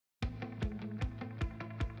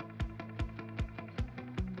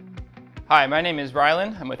Hi, my name is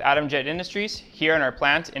Rylan. I'm with AtomJet Industries here in our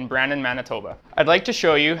plant in Brandon, Manitoba. I'd like to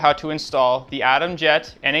show you how to install the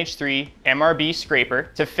AtomJet NH3 MRB scraper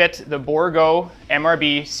to fit the Borgo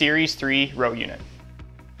MRB Series 3 row unit.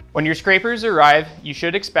 When your scrapers arrive, you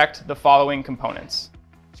should expect the following components: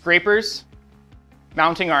 scrapers,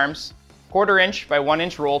 mounting arms, 1/4 inch by 1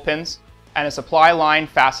 inch roll pins, and a supply line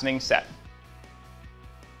fastening set.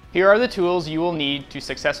 Here are the tools you will need to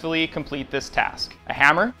successfully complete this task: a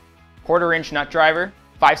hammer, 1/4 inch nut driver,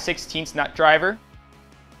 5/16 nut driver,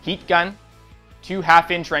 heat gun, 2 1/2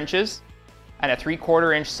 inch wrenches, and a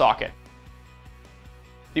 3/4 inch socket.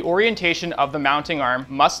 The orientation of the mounting arm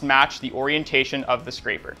must match the orientation of the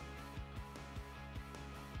scraper.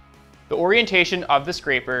 The orientation of the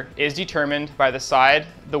scraper is determined by the side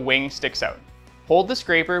the wing sticks out. Hold the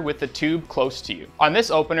scraper with the tube close to you. On this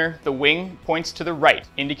opener, the wing points to the right,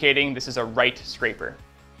 indicating this is a right scraper.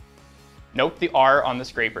 Note the R on the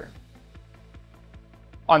scraper.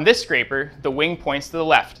 On this scraper, the wing points to the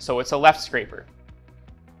left, so it's a left scraper.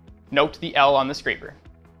 Note the L on the scraper.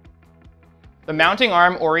 The mounting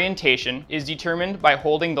arm orientation is determined by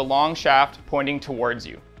holding the long shaft pointing towards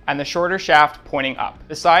you and the shorter shaft pointing up.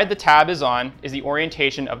 The side the tab is on is the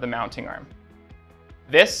orientation of the mounting arm.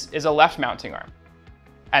 This is a left mounting arm,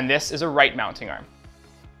 and this is a right mounting arm.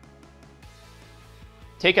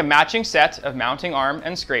 Take a matching set of mounting arm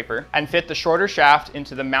and scraper and fit the shorter shaft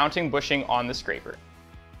into the mounting bushing on the scraper.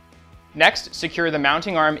 Next, secure the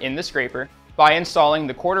mounting arm in the scraper by installing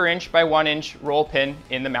the 1/4 inch by 1 inch roll pin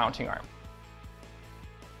in the mounting arm.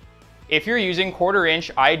 If you're using 1/4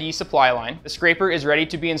 inch ID supply line, the scraper is ready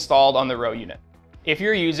to be installed on the row unit. If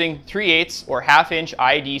you're using 3/8 or 1/2 inch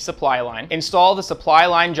ID supply line, install the supply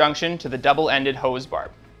line junction to the double-ended hose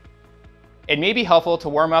barb. It may be helpful to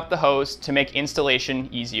warm up the hose to make installation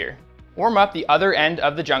easier. Warm up the other end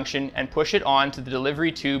of the junction and push it onto the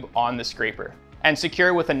delivery tube on the scraper, and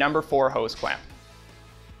secure with a number 4 hose clamp.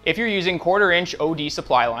 If you're using 1/4 inch OD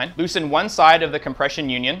supply line, loosen one side of the compression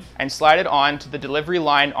union and slide it on to the delivery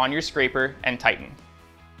line on your scraper and tighten.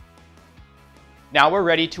 Now we're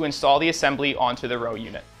ready to install the assembly onto the row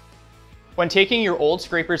unit. When taking your old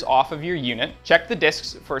scrapers off of your unit, check the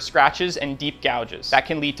discs for scratches and deep gouges that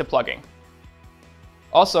can lead to plugging.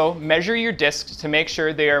 Also, measure your discs to make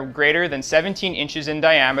sure they are greater than 17 inches in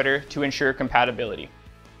diameter to ensure compatibility.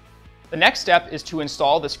 The next step is to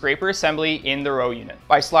install the scraper assembly in the row unit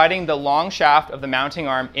by sliding the long shaft of the mounting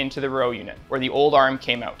arm into the row unit, where the old arm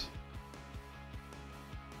came out.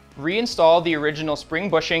 Reinstall the original spring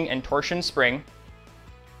bushing and torsion spring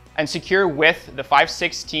and secure with the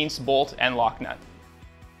 5/16 bolt and lock nut.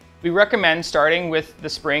 We recommend starting with the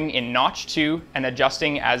spring in notch 2 and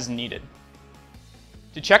adjusting as needed.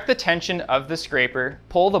 To check the tension of the scraper,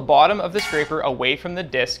 pull the bottom of the scraper away from the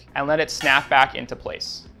disc and let it snap back into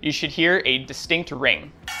place. You should hear a distinct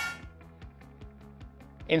ring.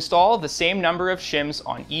 Install the same number of shims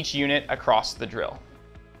on each unit across the drill.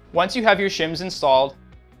 Once you have your shims installed,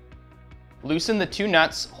 loosen the 2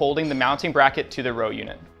 nuts holding the mounting bracket to the row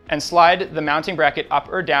unit and slide the mounting bracket up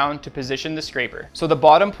or down to position the scraper, so the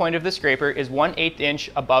bottom point of the scraper is 1/8 inch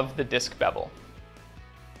above the disc bevel.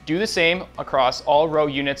 Do the same across all row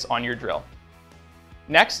units on your drill.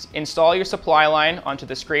 Next, install your supply line onto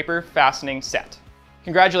the scraper fastening set.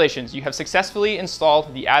 Congratulations, you have successfully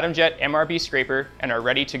installed the AtomJet MRB scraper and are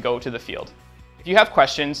ready to go to the field. If you have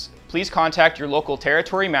questions, please contact your local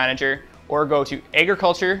territory manager or go to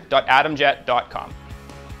agriculture.atomjet.com.